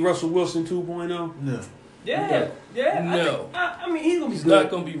going to be Russell Wilson 2.0? No. Yeah, yeah. No. I mean, he's gonna be He's good.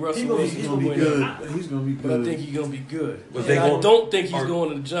 not gonna be Russell He gonna be- Wilson. He's gonna be 2.0. good. He's gonna be But I good. think he's gonna be good. But And they I gon- don't think he's are- going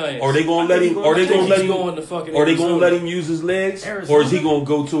to the Giants. Are they going to let him? Are I they think going to let he's him? going to fucking Are they going to Arizona. let him use his legs, Arizona? or is he going to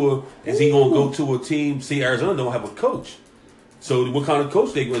go to a? Is he going to go to a team? See, Arizona don't have a coach. So what kind of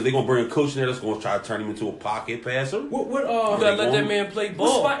coach they going? They going to bring a coach in there that's going to try to turn him into a pocket passer? What You gotta let that man play what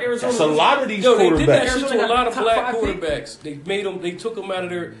ball. spot Arizona? That's a lot of these Yo, they did that quarterbacks. shit to Arizona a lot of got black top 5 pick? quarterbacks. They made them. They took them out of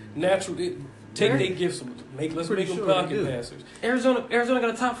their natural. Take Where? their gifts. Let's Pretty make them sure they pocket do. passers. Arizona got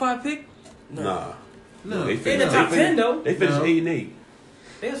a top 5 pick. Nah, No. They They in the top 10 though. They finished No. 8-8.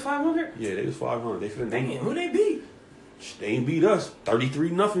 They was 500. Yeah, they was 500. They finished. Damn, who they beat? They ain't beat us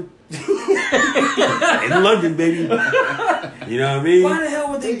 33-0 in London, baby. You know what I mean? Why the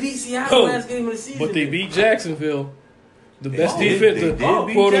hell would they beat Seattle Oh, last game of the season? But they beat Jacksonville. The best did- defense, they the did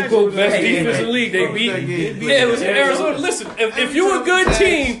beat quote unquote Jacksonville. best Hey, defense in hey, the league. They hey, beat. that game. Yeah, it was Arizona. Listen, if you a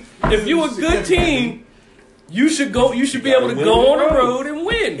good team, you should go. You should be able to go on the road and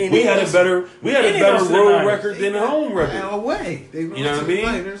win. We had a better lost to the road Niners. record than a home record. Away. They lost You know what to I the mean?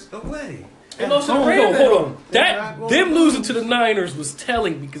 Niners away. They lost to the Hold Rams. on, hold on. They're not going Them to losing lose. to the Niners was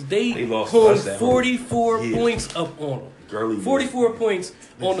telling because they lost pulled us at home. 44 Yeah. points up on them. Girly man. 44 points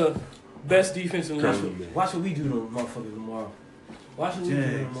on the best defense in the Girly league. man. Watch what we do to them motherfuckers tomorrow. Watch what we do to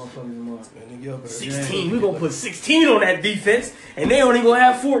them James. motherfuckers tomorrow. Man, y'all better- 16. We're gonna put 16 on that defense, and they only gonna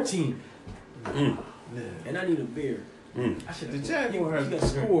have 14. Yeah. And I need a beer. Mm. I should The have. Jaguars have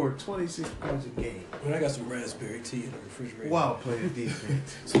scored 26 points a game. Man, I got some raspberry tea in the refrigerator. Wow, player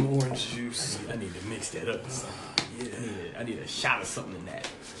defense. Some orange juice. I need to mix that up. Yeah. I need a shot of something in that.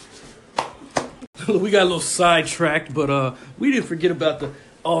 We got a little sidetracked, but we didn't forget about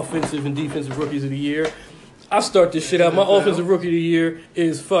offensive and defensive rookies of the year. I'll start this shit out. My offensive rookie of the year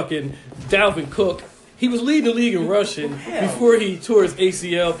is fucking Dalvin Cook. He was leading the league in rushing before he tore his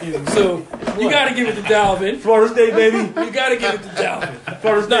ACL. So you got to give it to Dalvin. Florida State, baby. You got to give it to Dalvin.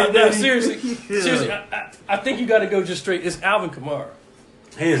 Florida State, No, baby. seriously, I think you got to go just straight. It's Alvin Kamara.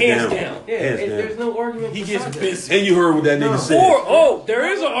 Hands down. down. Yeah, Hands down. there's no argument. He gets busy. And you heard what that nigga said.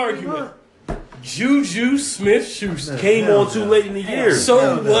 There is an argument. Juju Smith-Schuster. Came on too late in the year.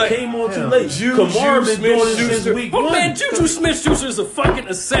 So what? Came on too late. Kamara been doing it since week 1. Man, Juju Juju Smith-Schuster is a fucking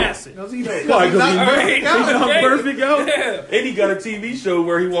assassin. Why? Because he's perfect out. Yeah. And he got a TV show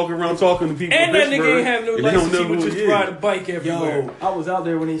where he walk around talking to people. And that nigga ain't have no license. He would just is. ride a bike everywhere. Yo, I was out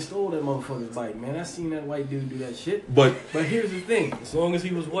there when they stole that motherfucker's bike, man. I seen that white dude do that shit. But here's the thing. As long as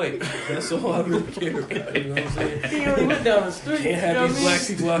he was white. That's all I really care about. You know what I'm saying? He only went down the street. Can't have these black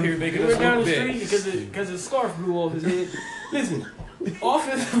people out here making He us went down look the bad. street because his scarf blew off his head. Listen,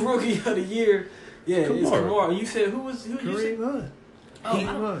 offensive rookie of the year, it's Kamara. You said who you said? Kareem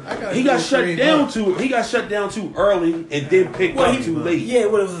Hunt. he got shut down too. He got shut down too early and then picked up too late. Yeah,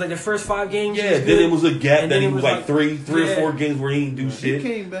 it was like the first 5 games. Yeah, then it was a gap. Then he was like three yeah. or 4 games where he didn't do shit. He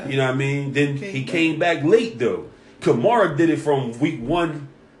came back. You know what I mean? Then he came back late though. Kamara did it from week 1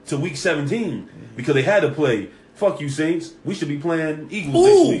 to week 17 because they had to play. Fuck you, Saints. We should be playing Eagles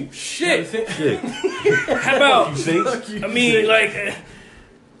this week. Shit. How How about you, Saints? I mean, like,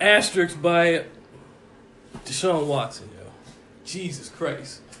 asterisk by Deshaun Watson, yo. Jesus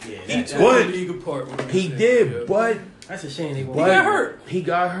Christ. He tore the league apart. He did, but that's a shame. He got hurt. He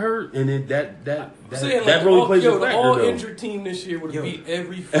got hurt, and then that really plays a factor. The all though. injured team this year would have beat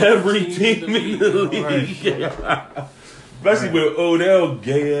every team in the league. Especially with Odell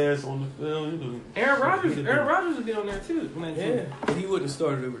gay ass on the field. Aaron Rodgers would be on there too. Yeah, he wouldn't have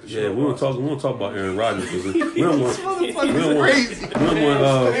started over. Yeah, we won't talk about Aaron Rodgers because we don't want. crazy. We don't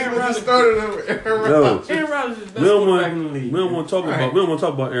want. Aaron Rodgers started over Aaron Rodgers. Aaron Rodgers is the best quarterback in the league. We don't want to talk about. We don't want to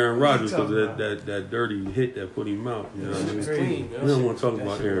talk about Aaron Rodgers because that dirty hit that put him out. You know what I mean? We don't want to talk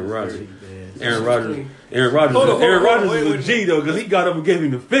about Aaron Rodgers. Aaron Rodgers is a G though because he got up and gave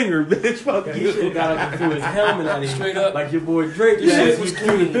him the finger, bitch. Fuck He you. should have got up and threw his helmet at him Straight up. like your boy Drake. This shit was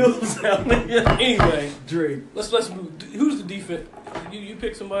clean. Anyway, Drake. Let's move. Who's the defense? You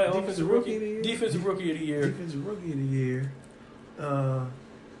pick somebody. Offensive rookie. of the year? Defensive rookie of the year. Defensive rookie of the year.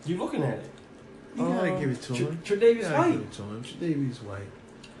 You looking at it? You gotta give it to him. Tre'Davious White. Give it to him. Tre'Davious White.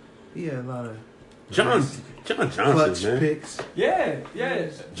 He had a lot of John clutch Johnson, man. picks. Yeah.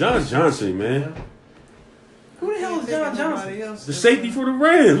 John Johnson, man. Who the hell is John Johnson? The safety for the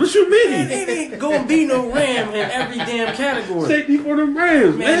Rams. What you mean? Man, they ain't gonna be no Ram in every damn category. Safety for the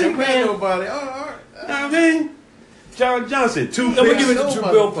Rams, man. Ain't nobody. I mean, John Johnson, 2 I'm gonna picks. give it to No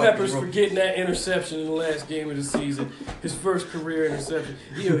Jabril motherfucking Peppers for rookie. getting that interception in the last game of the season. His first career interception.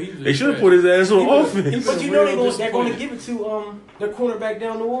 They should have put his ass on offense. But you know they're gonna give it to their cornerback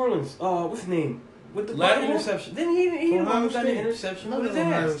down New Orleans. What's his name? With the Lattimore? interception. Then he Ohio got the State. interception No, with his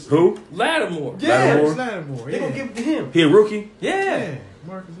Ohio ass. State. Who? Lattimore. Yeah. Lattimore. They gonna give it to him. He a rookie? Yeah.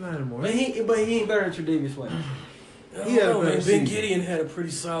 Marcus Lattimore. But he ain't better than Tre'Davious White. He had a man. better Ben season. Gideon had a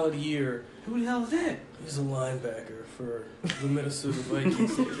pretty solid year. Who the hell is that? He's a linebacker for the Minnesota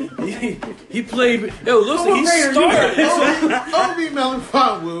Vikings. he played. Yo, listen, he started. Obi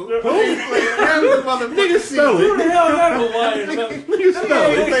Melifonwu. Nigga spell Who it. the hell is that? Hawaiian. Nigga spell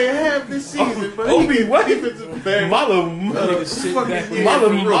They it. play half this season, but Obi he what? defensive back. Nigga sit back with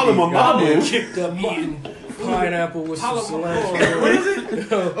Mama. kicked up eating pineapple with some cilantro. What is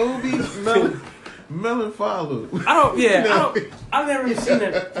it? Obi Melifonwu. I've never even seen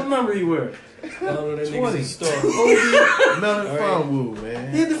that. What number he wear? I don't know that 20. nigga's a star. Obi Melifonwu,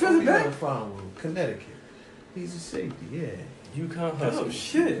 man. He a defensive back? Melifonwu, Connecticut. He's a safety, yeah. UConn Oh Huskies.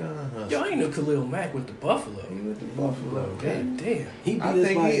 shit! Yo, I ain't know Khalil Mack went to Buffalo. He went to Buffalo, man. God damn. He beat I us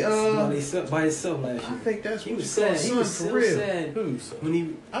think by himself last I year. think that's He what was his sad. He son was for so real. sad Who's? when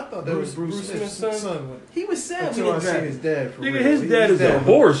he. I thought that was Bruce Smith's Smith's son. He was sad Until when I he seen drafted. his dad for Nigga, real. his dad is a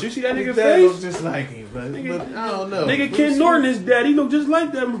horse. You see that nigga His dad looks face? just like him, but Nigga- I don't know. Nigga, Ken Norton, his dad, he look just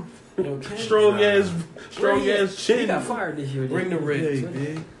like them. Yo, Ken, Strong ass He chin. got fired this year. Bring the Yeah, Reds. he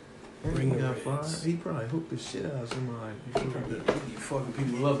did. Bring He the got Reds. fired. He probably hooked the shit out of somebody. You fucking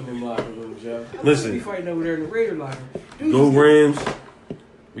people loving them locker rooms, yo. Listen. We fighting over there in the Raider locker room. Go Rams.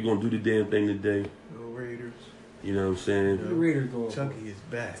 We gonna do the damn thing today. Go Raiders. You know what I'm saying? The Raiders going. Chucky is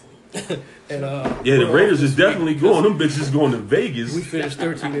back. And Yeah, the Raiders is definitely going. Them bitches going to Vegas. we finished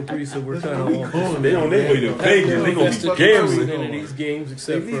 13-3, so we're kind of on. They on their way to Vegas. They gonna be gambling. In these games, They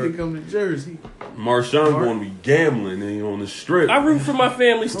except need to for come to Jersey. Marshawn's going to be gambling and on the strip. I root for my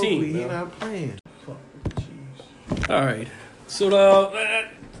family's Hopefully team. he man. not playing. Fuck the Chiefs. All right, so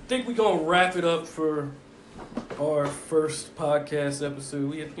think we're gonna wrap it up for our first podcast episode.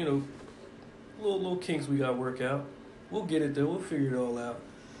 We had, little kinks we gotta work out. We'll get it though. We'll figure it all out.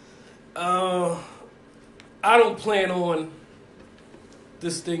 I don't plan on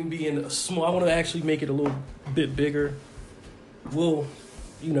this thing being small. I want to actually make it a little bit bigger. We'll,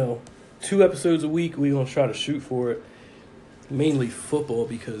 2 episodes a week. We're gonna try to shoot for it. Mainly football,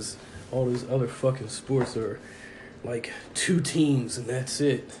 because all those other fucking sports are like 2 teams and that's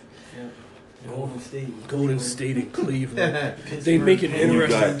it. Yeah. Golden State and Cleveland. They make it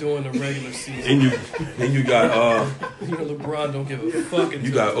interesting during the regular season. And you got LeBron don't give a fuck.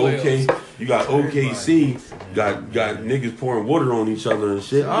 You got OKC. Got niggas pouring water on each other and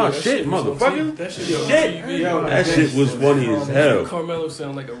shit. Oh shit, motherfucker! That shit was funny as hell. Carmelo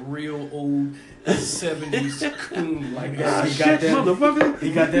sound like a real old 70s coon. Like motherfucker.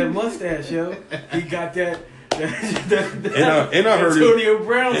 He got that mustache, yo. He got that. And I heard Antonio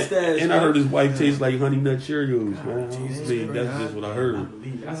Brown stash. And I heard his wife tastes like Honey Nut Cheerios, man. That's just what I heard.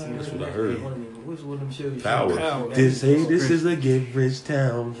 That's what I heard. What's one of them shows? Power. This is a get rich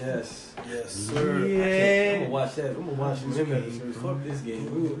town. Yes, sir. Yeah. I'm gonna watch that. I'm gonna watch them episodes. Fuck this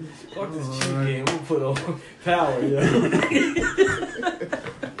game. Fuck this cheap game. We'll put on Power, yo.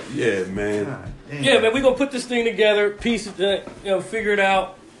 Yeah, man. Yeah, man. We gonna put this thing together, piece it, figure it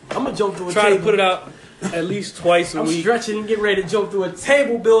out. I'm gonna jump through a table. table. To put it out at least twice a week. I'm stretching and getting ready to jump through a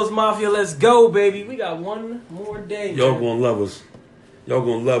table, Bills Mafia. Let's go, baby. We got one more day. Y'all gonna love us. Y'all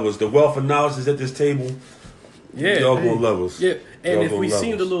gonna love us. The wealth of knowledge is at this table. Yeah. Y'all gonna love us. Yeah. And if we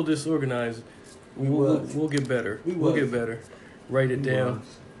seemed a little disorganized, we'll get better. We'll get better. Write it down.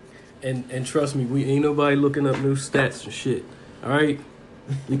 And trust me, we ain't nobody looking up new stats and shit. Alright?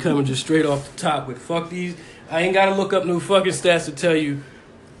 We coming just straight off the top with fuck these. I ain't gotta look up new fucking stats to tell you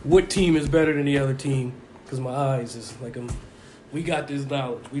what team is better than the other team, because my eyes is like we got this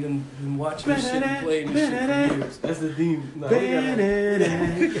knowledge. We done been watching this shit and playing this shit for years. That's the theme. No, That's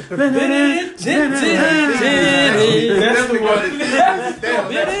the one. That's the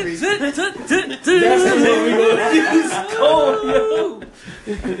one we gonna use. Cold, yo.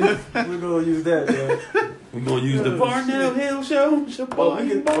 We're gonna use that, yo. We're gonna use the Barnell Hill show. We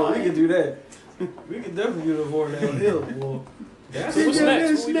can do that. We can definitely do the Barnell Hill, boy. So what's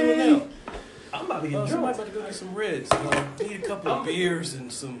next? What we doing now? I'm about to get drunk. I'm about to go get some Reds. Need a couple of beers and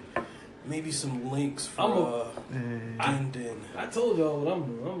maybe some links for Dindin. I told y'all what I'm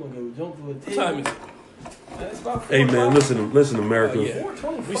doing. I'm gonna go jump through a table. What time is it? It's about 4 Hey man, listen, America.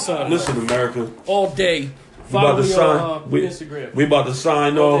 We signed. Listen, America. All day. Follow me on Instagram. We about to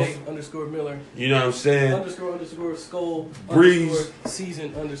sign off. _Miller. You know what I'm saying? _ skull. Breeze.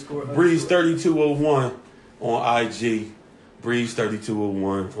 Season _ Breeze 3201 on IG. Breeze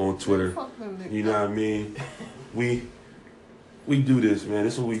 3201 on Twitter. You know what I mean? We do this, man.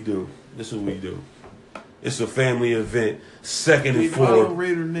 This is what we do. It's a family event. 2nd and 4. Follow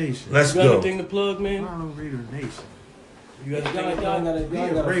Raider Nation. Let's you got go. anything to plug, man? Follow Raider Nation. You got Y'all gotta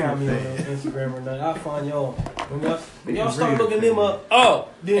find me on Instagram or nothing. I'll find y'all. When y'all start looking them up. Oh,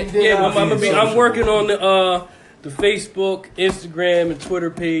 then I'm working on the Facebook, Instagram, and Twitter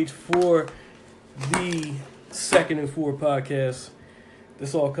page for the 2nd and 4 podcast.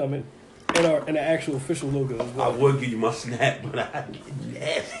 That's all coming. And the actual official logo as well. I would give you my snap, but I get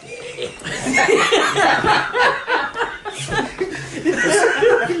nasty.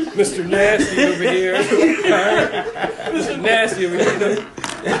 Mr. Nasty over here. Mr. Nasty over here.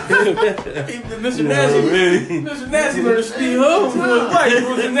 Mr. Nasty better speed home.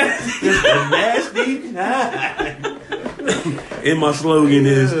 Mr. Nasty. And my slogan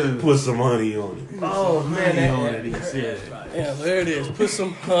is put some honey on it. Oh man, Yeah, there it is. Put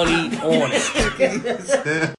some honey on it.